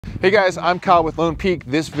Hey guys, I'm Kyle with Lone Peak.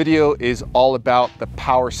 This video is all about the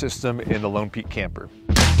power system in the Lone Peak camper.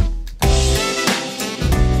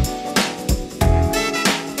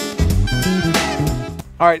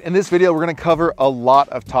 All right, in this video, we're gonna cover a lot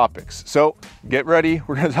of topics. So get ready,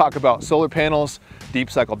 we're gonna talk about solar panels,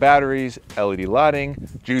 deep cycle batteries, LED lighting,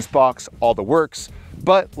 Juicebox, all the works.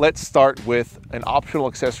 But let's start with an optional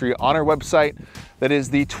accessory on our website that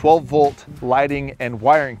is the 12-volt lighting and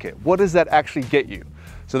wiring kit. What does that actually get you?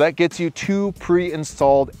 So that gets you two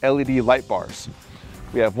pre-installed LED light bars.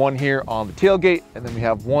 We have one here on the tailgate, and then we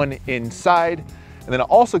have one inside. And then it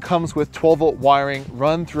also comes with 12-volt wiring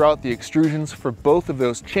run throughout the extrusions for both of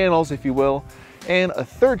those channels, if you will, and a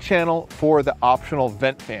third channel for the optional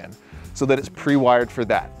vent fan, so that it's pre-wired for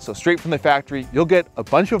that. So straight from the factory, you'll get a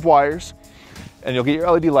bunch of wires, and you'll get your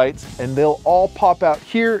LED lights, and they'll all pop out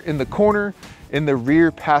here in the corner in the rear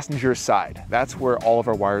passenger side. That's where all of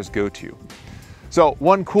our wires go to. So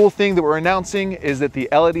one cool thing that we're announcing is that the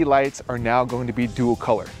LED lights are now going to be dual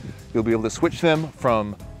color. You'll be able to switch them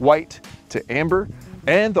from white to amber,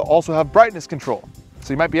 and they'll also have brightness control.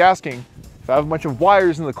 So you might be asking, if I have a bunch of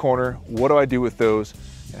wires in the corner, what do I do with those?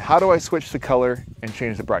 And how do I switch the color and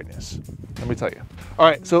change the brightness? Let me tell you. All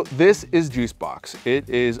right, so this is Juicebox. It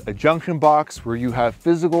is a junction box where you have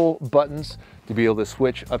physical buttons to be able to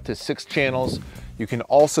switch up to 6 channels. You can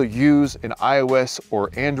also use an iOS or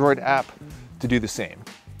Android app to do the same.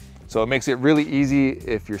 So it makes it really easy.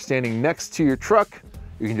 If you're standing next to your truck,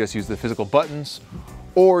 you can just use the physical buttons,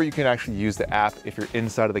 or you can actually use the app if you're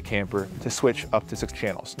inside of the camper to switch up to 6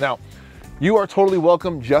 channels. Now, you are totally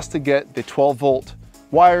welcome just to get the 12-volt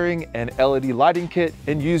wiring and LED lighting kit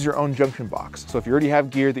and use your own junction box. So if you already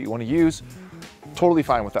have gear that you want to use, totally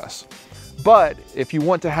fine with us. But if you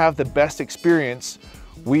want to have the best experience,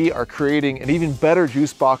 we are creating an even better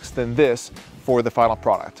Juicebox than this for the final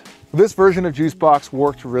product. This version of Juicebox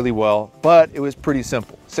worked really well, but it was pretty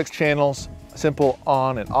simple. 6 channels, simple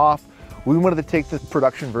on and off. We wanted to take the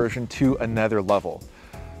production version to another level.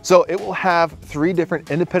 So it will have 3 different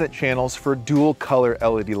independent channels for dual color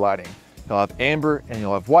LED lighting. You'll have amber and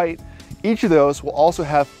you'll have white. Each of those will also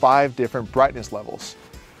have 5 different brightness levels.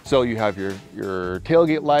 So you have your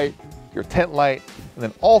tailgate light, your tent light, and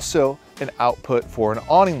then also an output for an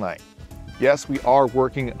awning light. Yes, we are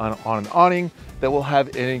working on an awning that will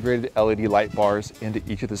have integrated LED light bars into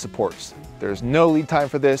each of the supports. There's no lead time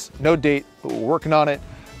for this, no date, but we're working on it.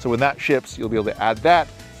 So when that ships, you'll be able to add that,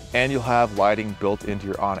 and you'll have lighting built into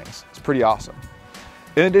your awnings. It's pretty awesome.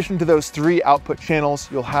 In addition to those 3 output channels,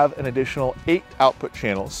 you'll have an additional 8 output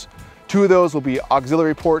channels. 2 of those will be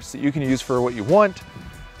auxiliary ports that you can use for what you want.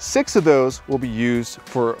 6 of those will be used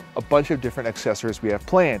for a bunch of different accessories we have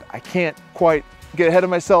planned. I can't quite get ahead of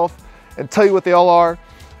myself and tell you what they all are.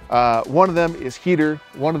 One of them is heater.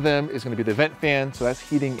 One of them is going to be the vent fan, so that's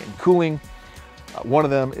heating and cooling. One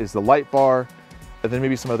of them is the light bar, and then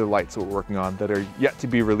maybe some other lights that we're working on that are yet to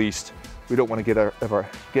be released. We don't want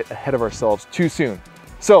to get ahead of ourselves too soon.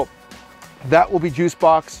 So that will be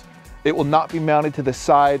Juicebox. It will not be mounted to the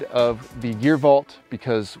side of the gear vault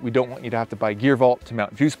because we don't want you to have to buy gear vault to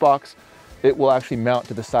mount Juicebox. It will actually mount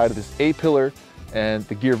to the side of this A-pillar, and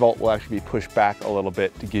the gear vault will actually be pushed back a little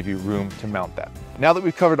bit to give you room to mount that. Now that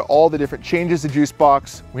we've covered all the different changes to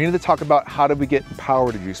Juicebox, we need to talk about how do we get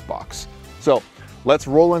power to Juicebox. So let's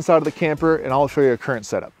roll inside of the camper and I'll show you a current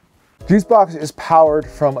setup. Juicebox is powered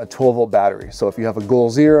from a 12-volt battery. So if you have a Goal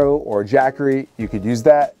Zero or a Jackery, you could use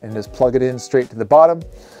that and just plug it in straight to the bottom.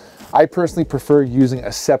 I personally prefer using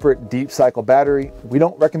a separate deep cycle battery. We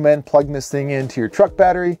don't recommend plugging this thing into your truck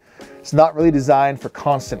battery. It's not really designed for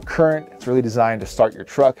constant current. It's really designed to start your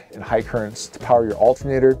truck in high currents to power your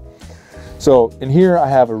alternator. So in here I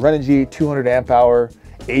have a Renogy 200 amp hour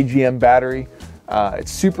AGM battery.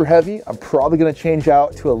 It's super heavy. I'm probably gonna change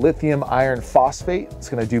out to a lithium iron phosphate. It's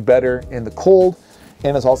gonna do better in the cold,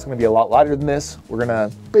 and it's also gonna be a lot lighter than this. We're gonna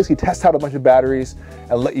basically test out a bunch of batteries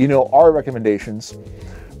and let you know our recommendations.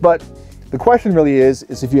 But the question really is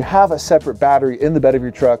if you have a separate battery in the bed of your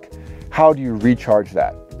truck, how do you recharge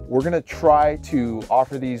that? We're gonna try to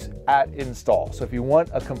offer these at install. So if you want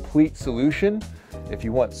a complete solution, if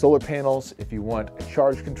you want solar panels, if you want a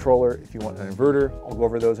charge controller, if you want an inverter, I'll go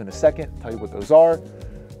over those in a second, tell you what those are.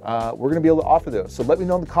 We're gonna be able to offer those. So let me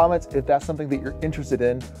know in the comments if that's something that you're interested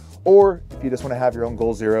in, or if you just wanna have your own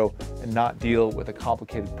Goal Zero and not deal with a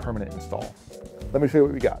complicated permanent install. Let me show you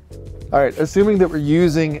what we got. All right, assuming that we're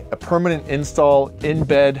using a permanent install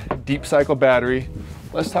in-bed deep cycle battery,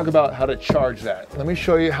 let's talk about how to charge that. Let me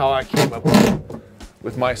show you how I came up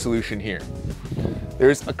with my solution here.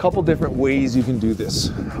 There's a couple different ways you can do this.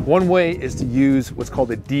 One way is to use what's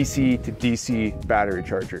called a DC to DC battery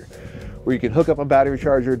charger, where you can hook up a battery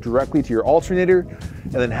charger directly to your alternator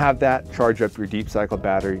and then have that charge up your deep cycle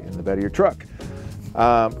battery in the bed of your truck.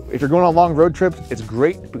 If you're going on long road trips, it's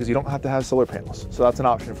great because you don't have to have solar panels. So that's an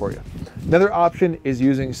option for you. Another option is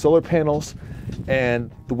using solar panels,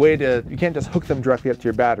 and you can't just hook them directly up to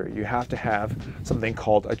your battery. You have to have something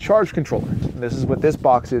called a charge controller. And this is what this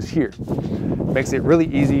box is here. Makes it really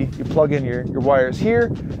easy. You plug in your wires here,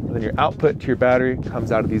 and then your output to your battery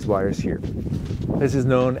comes out of these wires here. This is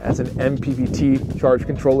known as an MPPT charge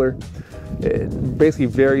controller. It basically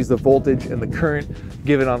varies the voltage and the current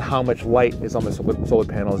given on how much light is on the solar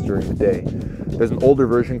panels during the day. There's an older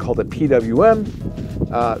version called a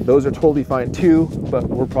PWM. Those are totally fine too, but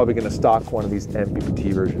we're probably going to stock one of these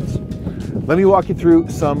MPPT versions. Let me walk you through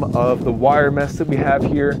some of the wire mesh that we have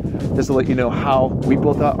here, just to let you know how we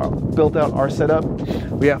built out our setup.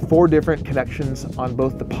 We have 4 different connections on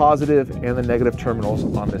both the positive and the negative terminals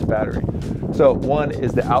on this battery. So one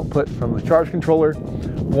is the output from the charge controller.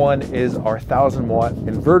 One is our 1000-watt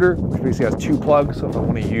inverter, which basically has 2 plugs. So if I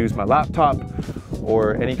want to use my laptop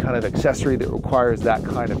or any kind of accessory that requires that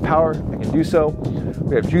kind of power, I can do so.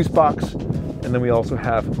 We have Juicebox, and then we also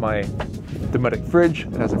have my Dometic fridge.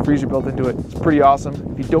 It has a freezer built into it. It's pretty awesome.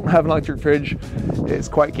 If you don't have an electric fridge, it's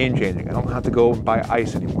quite game changing. I don't have to go and buy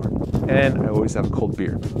ice anymore. And I always have a cold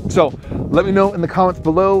beer. So let me know in the comments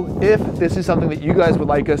below if this is something that you guys would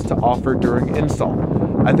like us to offer during install.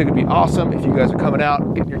 I think it'd be awesome if you guys are coming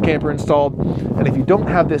out, getting your camper installed. And if you don't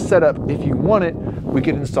have this set up, if you want it, we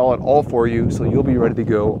can install it all for you so you'll be ready to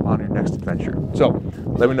go on your next adventure. So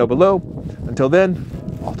let me know below. Until then,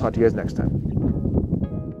 I'll talk to you guys next time.